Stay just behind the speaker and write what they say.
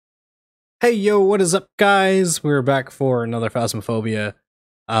Hey yo, what is up guys? We're back for another Phasmophobia.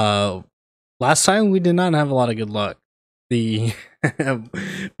 Last time we did not have a lot of good luck. The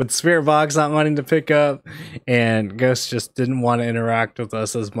with Spirit Box not wanting to pick up and Ghost just didn't want to interact with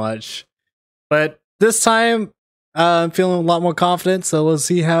us as much. But this time I'm feeling a lot more confident, so let's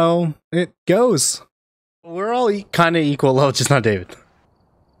see how it goes. We're all kind of equal low, just not David.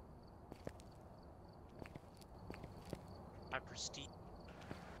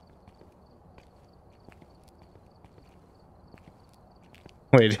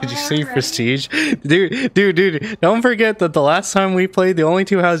 Wait, did you say prestige? Dude, don't forget that the last time we played, the only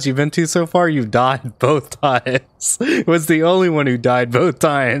two houses you've been to so far, you died both times. Was the only one who died both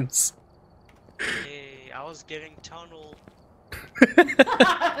times. Hey, I was getting tunneled.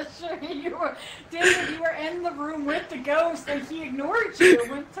 Sure you were. David, you were in the room with the ghost and he ignored you and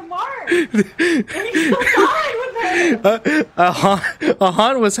went to Mars. And he still died with him. A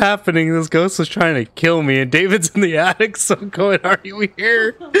haunt was happening, this ghost was trying to kill me, and David's in the attic, so I'm going, are you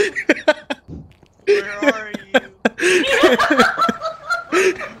here? Where are you?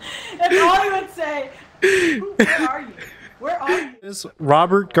 That's all he would say. Where are you? Where are you? It's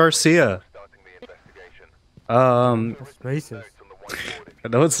Robert Garcia. That's racist.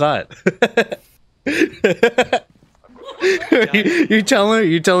 No, it's not. you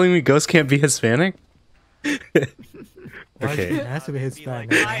telling me ghosts can't be Hispanic? Okay. It has to be Hispanic.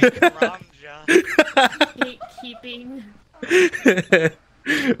 Gatekeeping.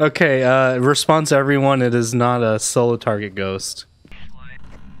 Okay, response everyone, it is not a solo target ghost.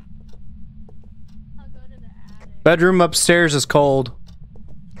 I'll go to the attic. Bedroom upstairs is cold.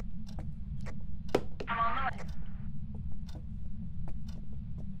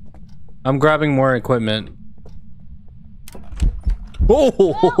 I'm grabbing more equipment. Oh,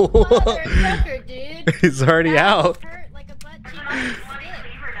 Oh! motherfucker, dude. He's already out. Hurt like a butt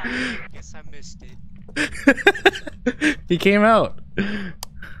cheek. Guess I missed it. He came out.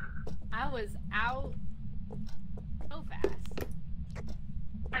 I was out so fast.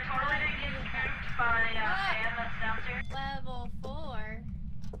 I totally didn't get spooked by Anne that's downstairs. Level 4.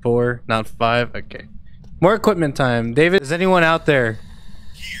 4, not 5. Okay. More equipment time. David, is anyone out there?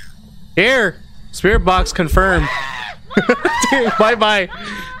 Here! Spirit box confirmed. Dude, bye-bye.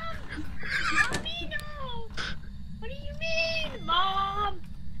 Mommy, no! What do you mean, Mom?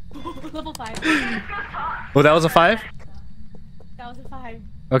 Level 5. Oh, that was a 5? That was a 5.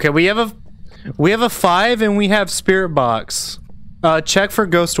 Okay, we have a 5 and we have spirit box. Check for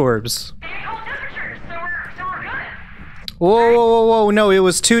ghost orbs. Cold temperatures, so we're good. Whoa, no, it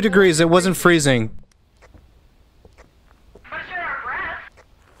was 2 degrees, it wasn't freezing. Push in our breath.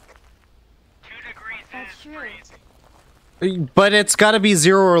 2 degrees That's is true. freezing. But it's gotta be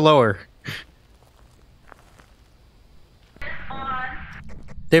 0 or lower. On.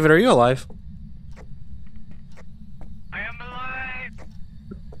 David, are you alive? I am alive.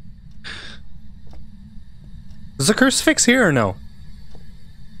 Is the crucifix here or no?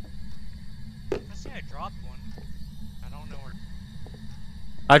 I say I dropped one. I don't know where.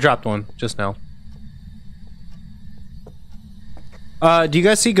 I dropped one just now. Do you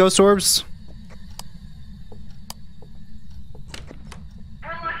guys see ghost orbs? We're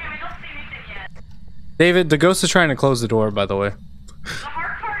looking, we don't see anything yet. David, the ghost is trying to close the door, by the way. The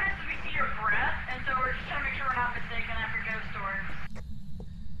hard part is we see your breath, and so we're just trying to make sure we're not mistaken after ghost orbs.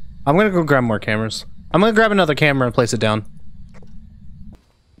 I'm gonna go grab more cameras. I'm gonna grab another camera and place it down.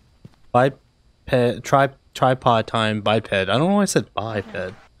 Tripod time, biped. I don't know why I said biped.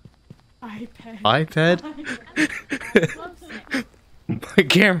 iPad. Biped? My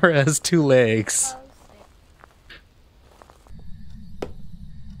camera has 2 legs. I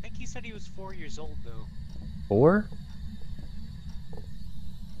think he said he was 4 years old though. 4?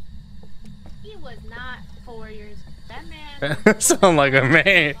 He was not 4 years. That man. Sound like a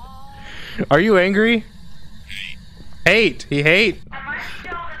man. Are you angry? Hate. He hate. I might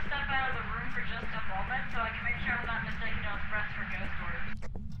need y'all to step out of the room for just a moment so I can make sure I'm not mistaken y'all's breath for ghost orbs.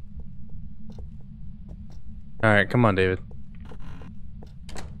 Alright, come on, David.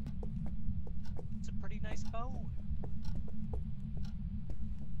 It's a pretty nice bone.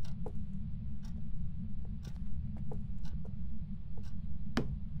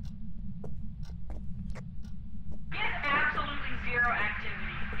 He has absolutely zero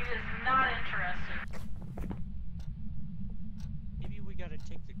activity. He is not interested. Maybe we gotta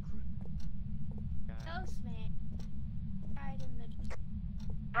take the crew. Ghost man. Right in the.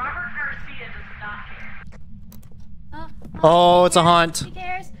 Robert Garcia does not care. Oh, he it's a cares. haunt. He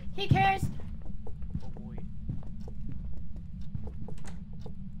cares. He cares. Oh boy.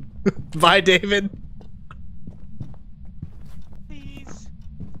 Bye, David. Please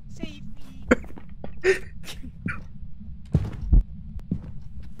save me.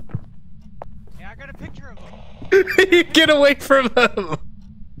 Get away from him!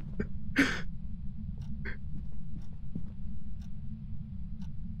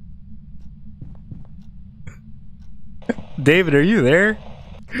 David, are you there?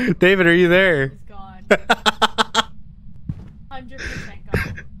 David, are you there? He's gone. 100%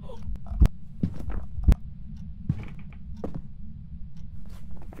 gone.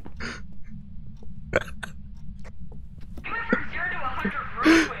 You went from 0 to 100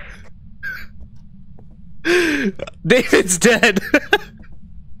 real quick. David's dead.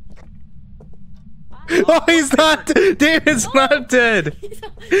 Oh, he's not. David's not dead.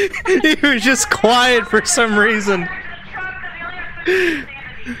 He was just quiet for some reason. Back to the truck 'cause he only has 50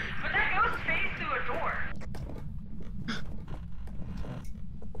 sanity. But that goes phased through a door.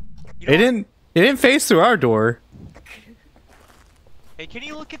 You know It didn't face through our door. Hey, can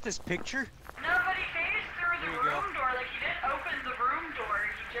you look at this picture? No, but he phased through the There you go. room door. Like, he didn't open the room door.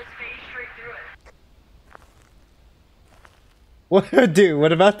 He just phased straight through it. What, dude?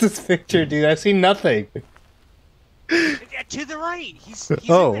 What about this picture, dude? I see nothing. To the right. He's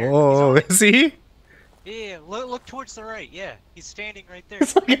Oh, in there. oh, He's on- is he? Yeah, look towards the right. Yeah, he's standing right there.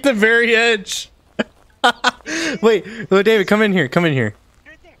 It's like at the very edge. Wait, David, come in here. Come in here.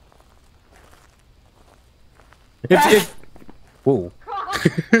 Right there. If whoa.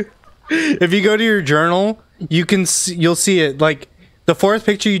 If you go to your journal, you'll see it. Like the fourth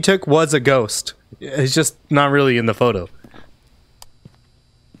picture you took was a ghost. It's just not really in the photo.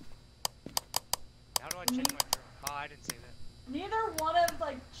 How do I check my journal? Oh, I didn't say that. Neither one of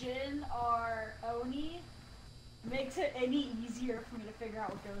like Jin or Oni makes it any easier for me to figure out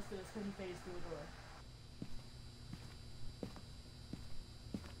what ghost it is because he phased through the door.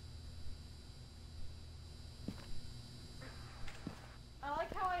 I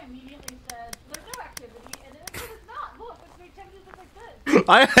like how I immediately said there's no activity and then it's not. Look, it's made tempted to look like this.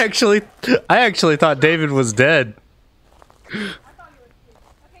 I actually thought David was dead. I thought you were too.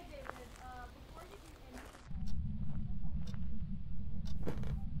 Okay, David. Before you do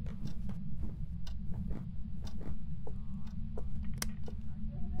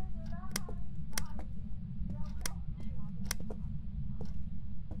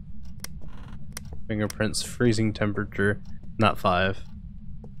Fingerprints, freezing temperature, not 5.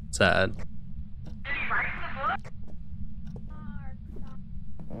 Sad. Did he write in the book?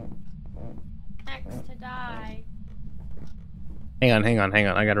 Next to die. Hang on.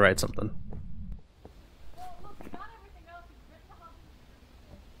 I gotta write something. Well, look, we got everything else. He's written them up in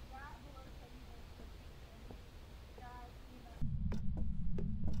the got below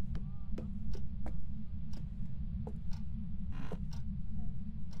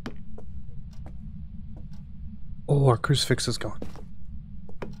the Oh, our crucifix is gone.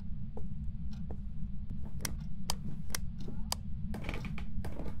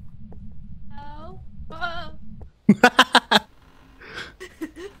 Oh. Oh. What's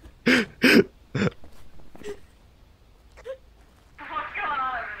going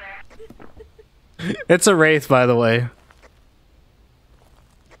on over there? It's a wraith, by the way.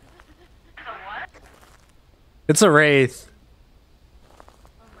 It's a what? It's a wraith.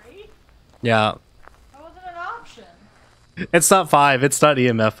 A wraith? Yeah. That wasn't an option. It's not 5. It's not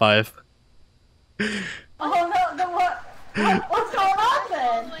EMF 5. Oh no, then what? What's going on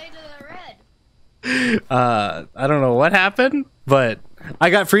then? Way to the red. I don't know what happened, but I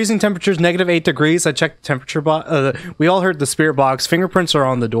got freezing temperatures, -8 degrees. I checked the temperature box. We all heard the spirit box. Fingerprints are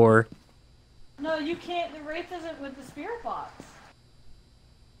on the door. No, you can't. The wraith isn't with the spirit box.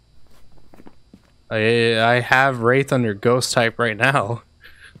 I have wraith under ghost type right now.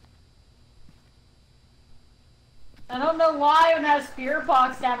 I don't know why when I have spirit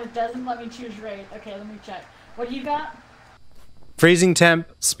box down it doesn't let me choose wraith. Okay, let me check. What do you got? Freezing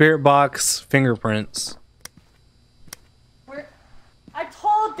temp, spirit box, fingerprints. Where? I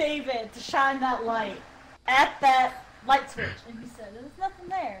told David to shine that light at that light switch, and he said there's nothing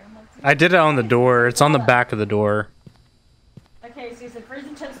there. I'm like, I did it on the door. It's on the back of the door. Okay, so you said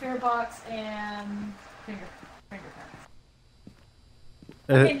freezing temp, spirit box, and fingerprints.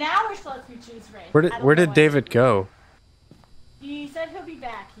 Okay, now we're supposed to choose wraith. I don't Where know did why. David go? He said he'll be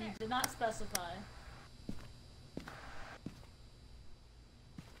back. He did not specify.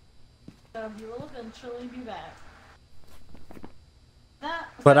 So he will eventually be back.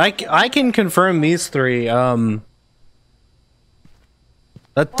 But I can confirm these 3.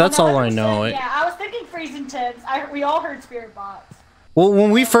 That's all I know. Yeah, I was thinking freezing temps. We all heard spirit box. Well, when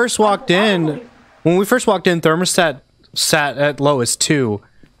we first walked in, thermostat sat at lowest 2,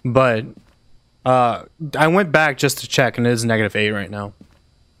 but I went back just to check, and it is -8 right now.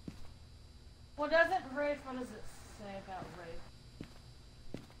 Well, doesn't Wraith, what does it say about Wraith?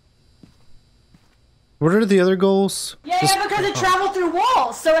 What are the other goals? Yeah, because it traveled through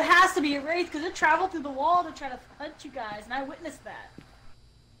walls, so it has to be a wraith because it traveled through the wall to try to hunt you guys, and I witnessed that.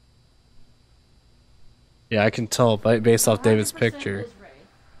 Yeah, I can tell based off David's 100% picture. is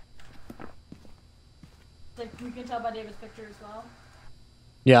wraith. Like, you can tell by David's picture as well.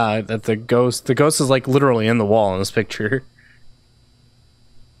 Yeah, that the ghost is like literally in the wall in this picture.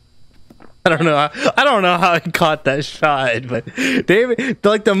 I don't know how he caught that shot, but David,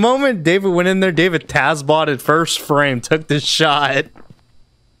 like the moment David went in there, David Tazbotted first frame, took the shot.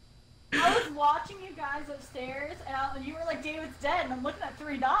 I was watching you guys upstairs, and you were like, David's dead, and I'm looking at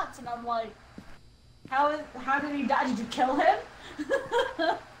 3 dots, and I'm like, how did he die? Did you kill him?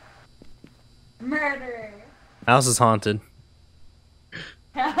 Murderer. House is haunted.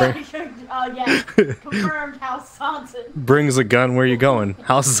 Oh yeah, confirmed house haunted. Brings a gun, where you going?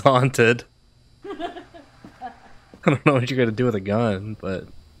 House is haunted. I don't know what you're gonna do with a gun, but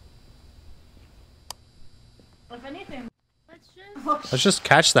If anything, let's just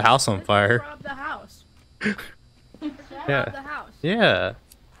catch the house on fire. Rob the house. Yeah. Rob the house. Yeah,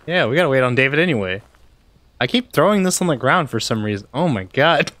 we gotta wait on David anyway. I keep throwing this on the ground for some reason. Oh my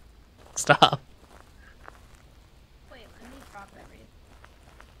god. Stop. Wait, let me drop everything.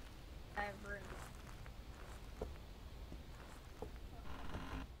 I have room.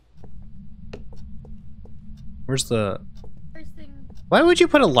 Where's the... First thing. Why would you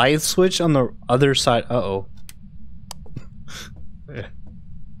put a light switch on the other side? Uh-oh.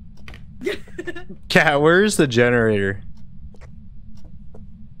 Cat, where's the generator?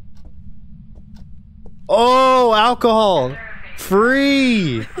 Oh, alcohol!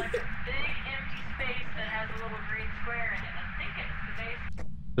 Free! Like a big empty space that has a little green square in it. I think it's the basement.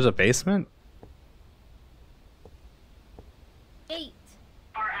 There's a basement? 8.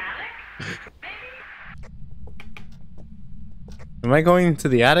 Our attic? Maybe? Am I going into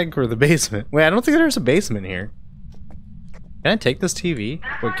the attic or the basement? Wait, I don't think there's a basement here. Can I take this TV?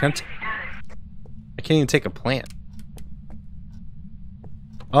 Wait, I can't even take a plant.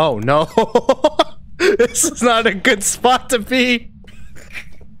 Oh no! This is not a good spot to be!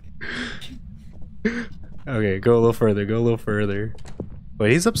 Okay, go a little further, go a little further.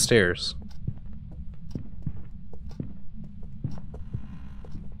 Wait, he's upstairs.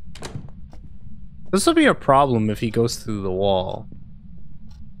 This will be a problem if he goes through the wall.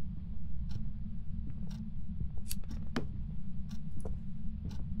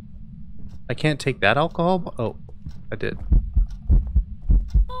 I can't take that alcohol? Oh, I did.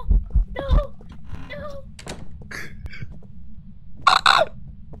 Oh, no! No!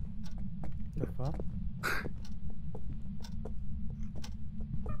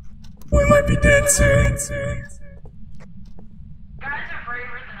 We might be dead soon. Guys are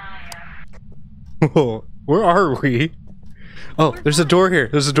braver than I am. Oh, where are we? Oh, there's a door here.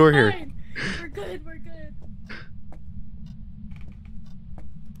 There's a door here. Fine. We're good, we're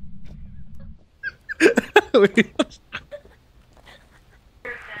good.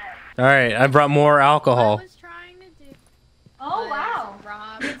 Alright, I brought more alcohol. I was trying to do. oh wow,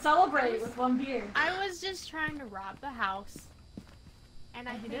 Rob. you celebrate with 1 beer. I was just trying to rob the house. And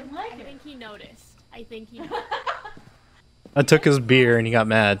I He think, didn't like I it. think he noticed. I think he I took his beer and he got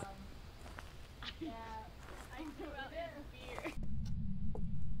mad. Yeah. I threw out his beer.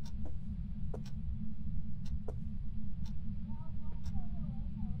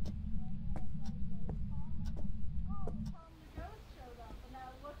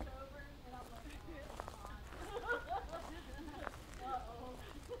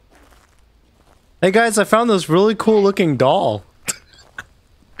 Hey guys, I found this really cool looking doll.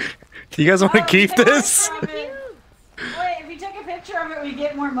 Do you guys want to keep this? Wait, if you take a picture of it, we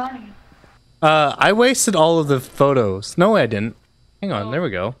get more money. I wasted all of the photos. No, I didn't. Hang on, there we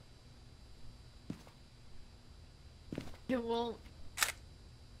go. It won't.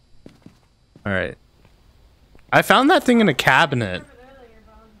 Alright. I found that thing in a cabinet.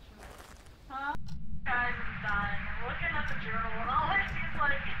 Huh? Guys, I'm dying. I'm looking at the journal and all I see is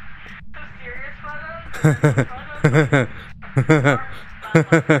like some serious photos.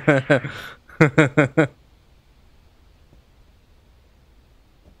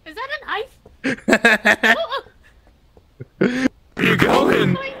 Is that a knife? Where you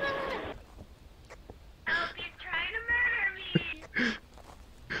going? Help, he's trying to murder me.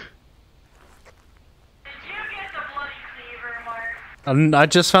 Did you get the bloody cleaver, Mark? I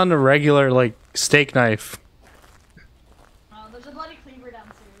just found a regular, like, steak knife. Oh, there's a bloody cleaver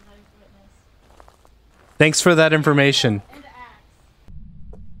downstairs. I witnessed. Thanks for that information. And axe.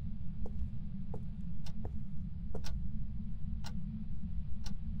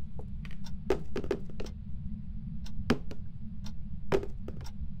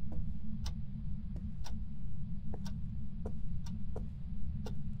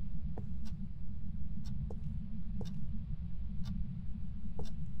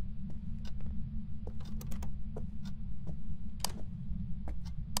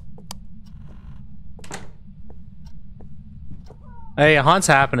 Hey, a haunt's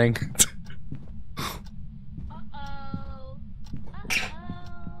happening. Uh-oh. Uh-oh.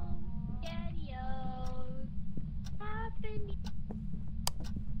 Daddy-o. Happening.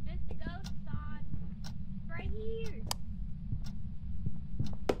 Just a ghost son. Right here.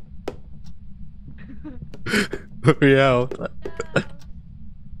 Yeah. Ghost.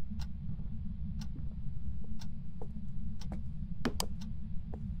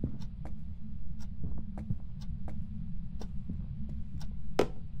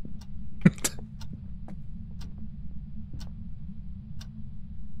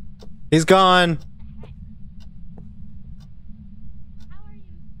 He's gone. How are you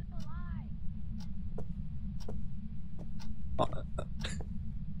still alive?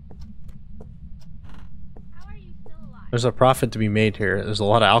 How are you still alive? There's a profit to be made here. There's a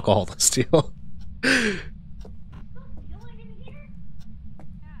lot of alcohol to steal. Still feeling in here?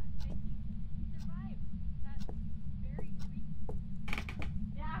 Yeah, and he survived. That's very creepy.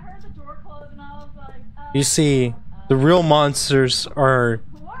 Yeah, I heard the door close and I was like, You see, the real monsters are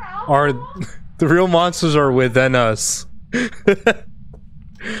more are alcohol? the real monsters are within us.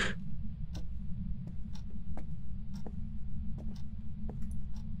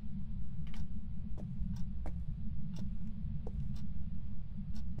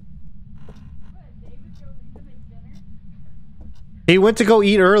 What, David go leave to make dinner? He went to go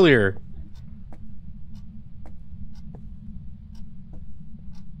eat earlier.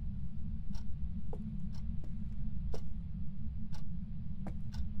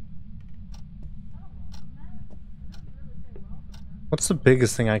 I don't welcome that. I didn't really say welcome that. What's the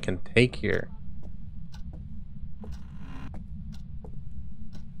biggest thing I can take here?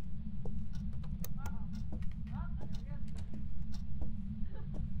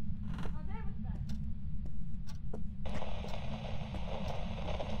 Oh, David's back.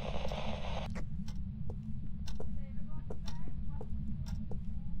 David, welcome back.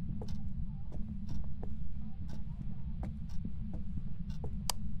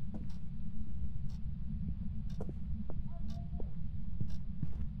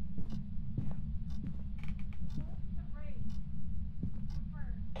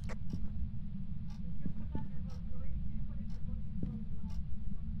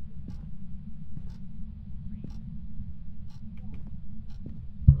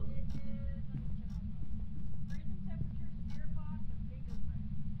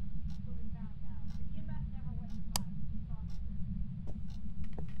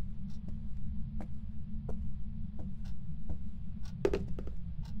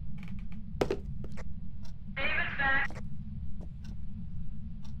 David's back.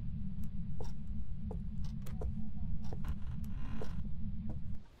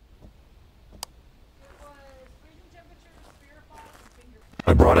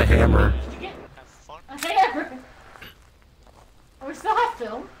 I brought a hammer. Have fun. A hammer. Oh, we still have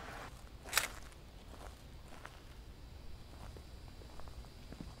film.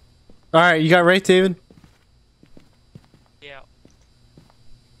 All right, you got right, David. Yeah.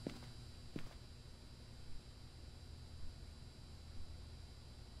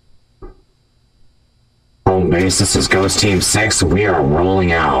 Home base, this is Ghost Team 6. We are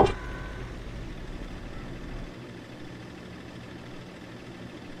rolling out.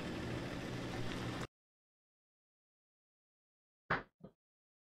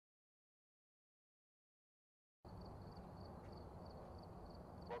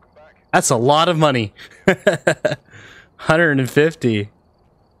 That's a lot of money. 150.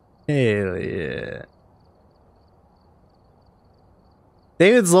 Hell yeah.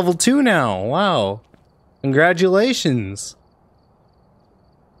 David's level 2 now. Wow. Congratulations.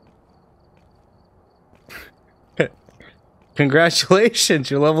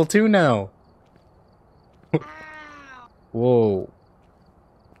 Congratulations, you're level 2 now. Whoa.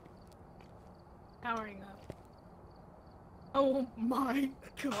 Powering up. Oh my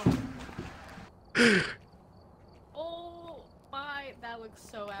god. Oh my, that looks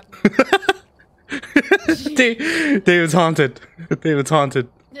so abnormal. David's haunted. David's haunted.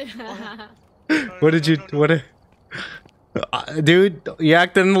 What did you? What? Dude, you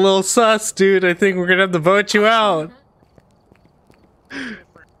acting a little sus, dude. I think we're gonna have to vote you out.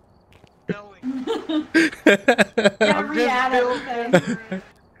 Every adult thing.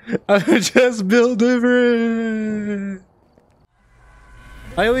 I'm just built different.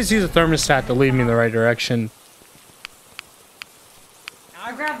 I always use a thermostat to lead me in the right direction.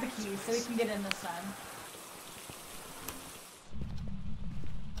 I'll grab the key so we can get in this time.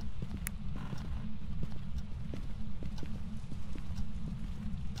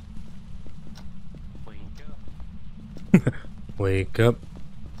 Wake up. Wake up.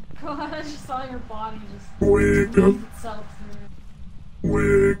 God, I just saw your body just Wake up. itself through.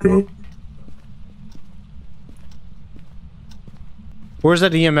 wake up. Where's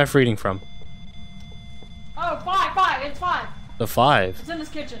that EMF reading from? Oh, 5, it's 5. The 5. It's in this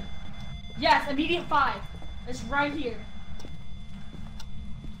kitchen. Yes, immediate 5. It's right here.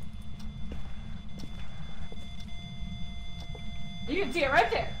 You can see it right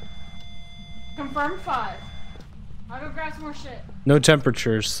there. Confirmed 5. I'll go grab some more shit. No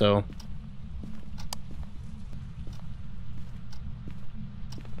temperatures, so.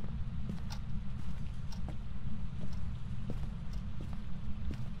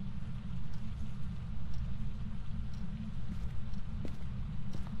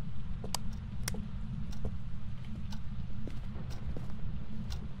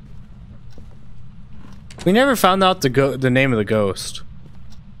 We never found out the name of the ghost.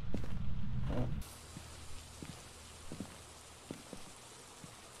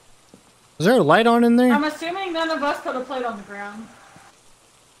 Is there a light on in there? I'm assuming none of us put a plate on the ground.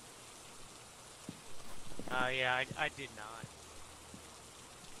 Yeah, I did not.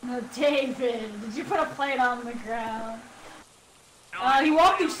 No, David, did you put a plate on the ground? He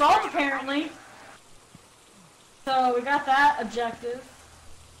walked through salt apparently. So we got that objective.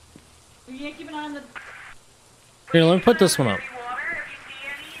 We can't keep an eye on the. Here, let me put this one up. Water, if you see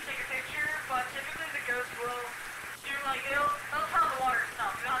any, take a picture, but typically the ghost will do like, it'll tell the water to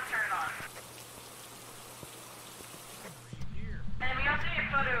stop, you don't have to turn it on. And we also need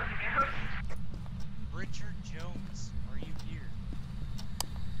a photo of the ghost. Richard Jones, are you here?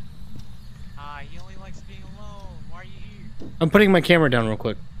 He only likes being alone. Why are you here? I'm putting my camera down real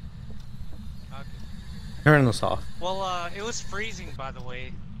quick. Okay. Turn this off. Well, it was freezing, by the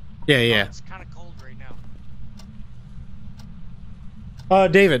way. Yeah, yeah. It's kind of cold right now.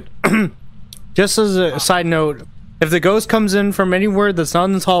 David, just as a side note, if the ghost comes in from anywhere that's not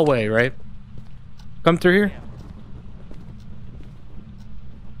in this hallway, right? Come through here. Yeah.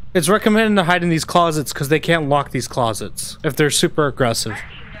 It's recommended to hide in these closets because they can't lock these closets if they're super aggressive. I see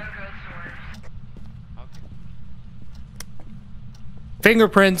no ghost doors. Okay.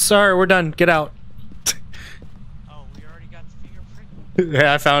 Fingerprints. Sorry, we're done. Get out. Oh, we already got the fingerprint.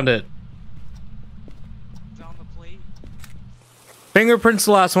 Yeah, I found it. It's on the plate. Fingerprints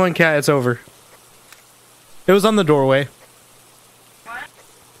the last one, Cat. It's over. It was on the doorway. What?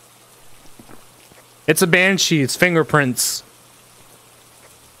 It's a banshee. It's fingerprints.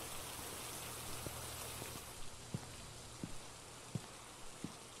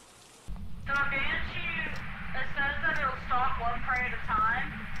 So a banshee, it says that it'll stalk one prey at a time.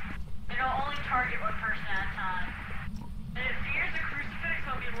 It'll only target one person at a time. And if it fears a crucifix,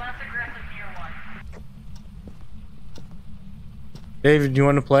 it'll be less aggressive near one. David, do you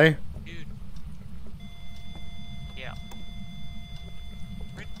want to play? Dude. Yeah.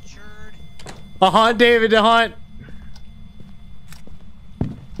 Richard. A haunt, David. A haunt.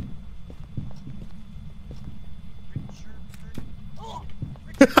 Richard. Oh!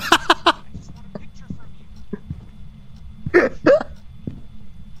 Richard! I just want a picture from you.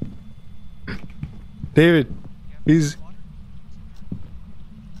 David, he's... Water?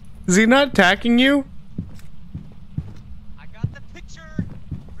 Is he not attacking you? I got the picture!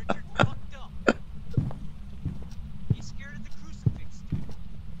 Richard fucked up. He's scared of the crucifix,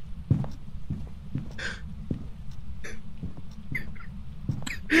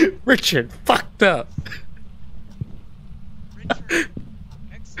 dude. Richard, fucked up. Richard.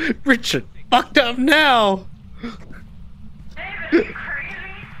 Next to the Richard, crucifix. fucked up now. David, are you crazy?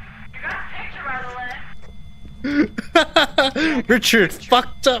 You got a picture, by the way. Richard,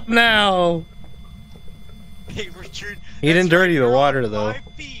 fucked up now. Hey, Richard. He didn't that's dirty right, the you're on water, though. live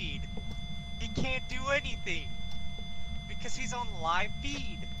feed. He can't do anything. Because he's on live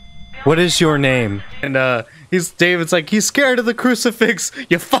feed. What is your name? And David's like, he's scared of the crucifix.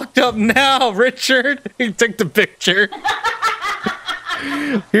 You fucked up now, Richard. He took the picture.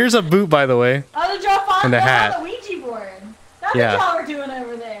 Here's a boot, by the way. Oh, did y'all find And a y'all hat. found the Ouija board? That's Yeah. what y'all were doing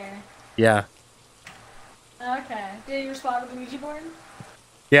over there. Yeah. Okay. Did you respond to the Ouija board?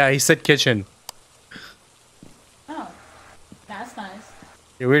 Yeah, he said kitchen. Oh. That's nice.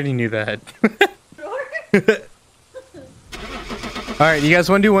 Yeah, we already knew that. Sure. Alright, you guys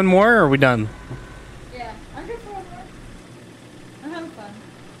want to do one more, or are we done? Yeah. I'm good for one more. I'm having fun.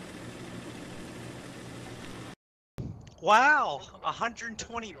 Wow,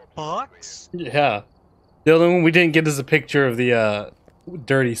 120 bucks? Yeah. The only one we didn't get is a picture of the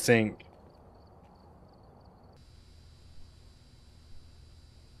dirty sink.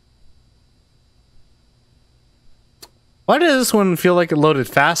 Why does this one feel like it loaded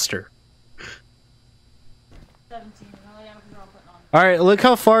faster? 17. Oh, yeah, we're all putting on. Alright, look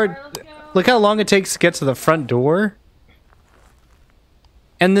how far... Alright, let's go. Look how long it takes to get to the front door.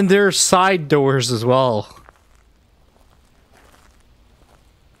 And then there are side doors as well.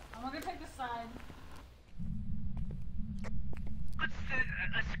 I'm gonna take the side. What's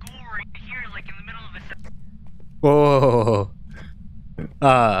a school right here, like in the middle of a...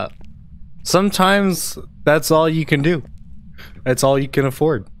 Whoa. Sometimes that's all you can do. That's all you can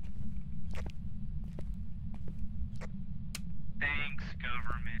afford. Thanks,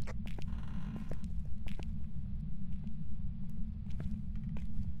 government.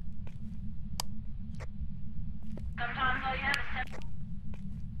 Sometimes all you have is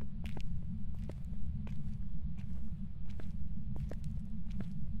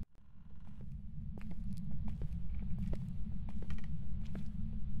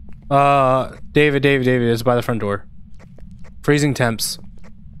David, it's by the front door. Freezing temps.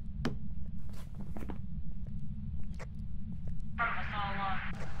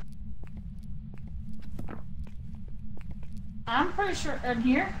 I'm pretty sure in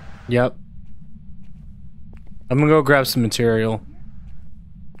here. Yep. I'm gonna go grab some material.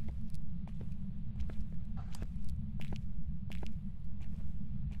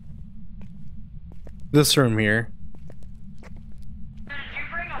 This room here. Did you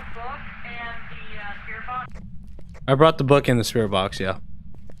bring a book and the spirit box? I brought the book in the spirit box, yeah.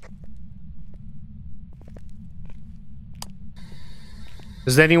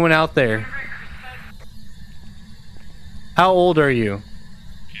 Is anyone out there? How old are you?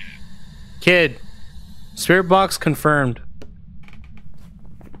 Kid. Spirit box confirmed.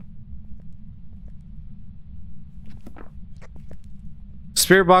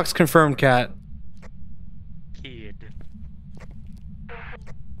 Spirit box confirmed, cat. Kid.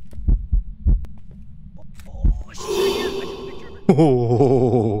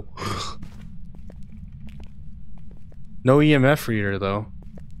 Oh. No EMF reader though.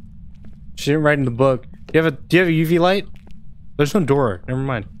 She didn't write in the book. Do you have a UV light? There's no door. Never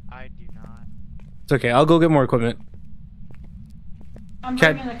mind. I do not. It's okay. I'll go get more equipment. I'm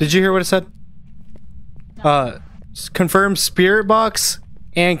bringing Cat, the did you hear what it said? Confirmed spirit box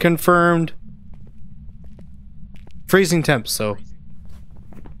and confirmed freezing temps. So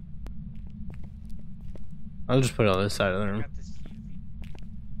I'll just put it on this side of the room. Got this UV.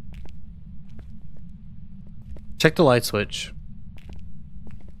 Check the light switch.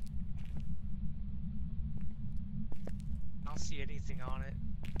 I don't see anything on it.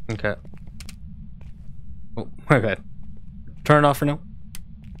 Okay. Oh, my bad. Turn it off for now.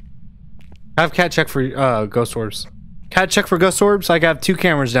 Have cat check for ghost orbs. Cat check for ghost orbs. I got 2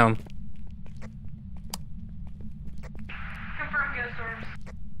 cameras down. Confirm ghost orbs.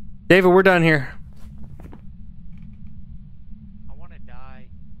 David, we're done here. I want to die.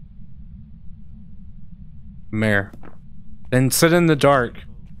 Mare. Then sit in the dark.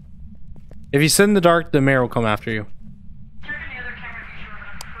 If you sit in the dark, the mare will come after you. Check any other camera to be sure, but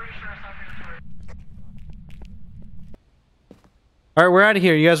I'm pretty sure I saw ghost orbs. Alright, we're out of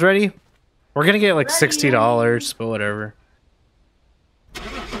here. You guys ready? We're gonna get like Ready. $60, but whatever.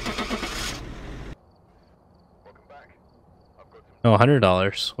 No,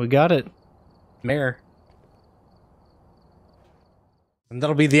 $100. We got it. Mare. And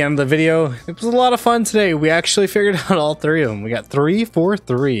that'll be the end of the video. It was a lot of fun today. We actually figured out all 3 of them. We got 3 for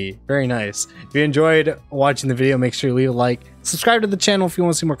 3. Very nice. If you enjoyed watching the video, make sure you leave a like. Subscribe to the channel if you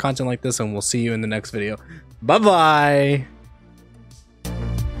want to see more content like this, and we'll see you in the next video. Bye-bye!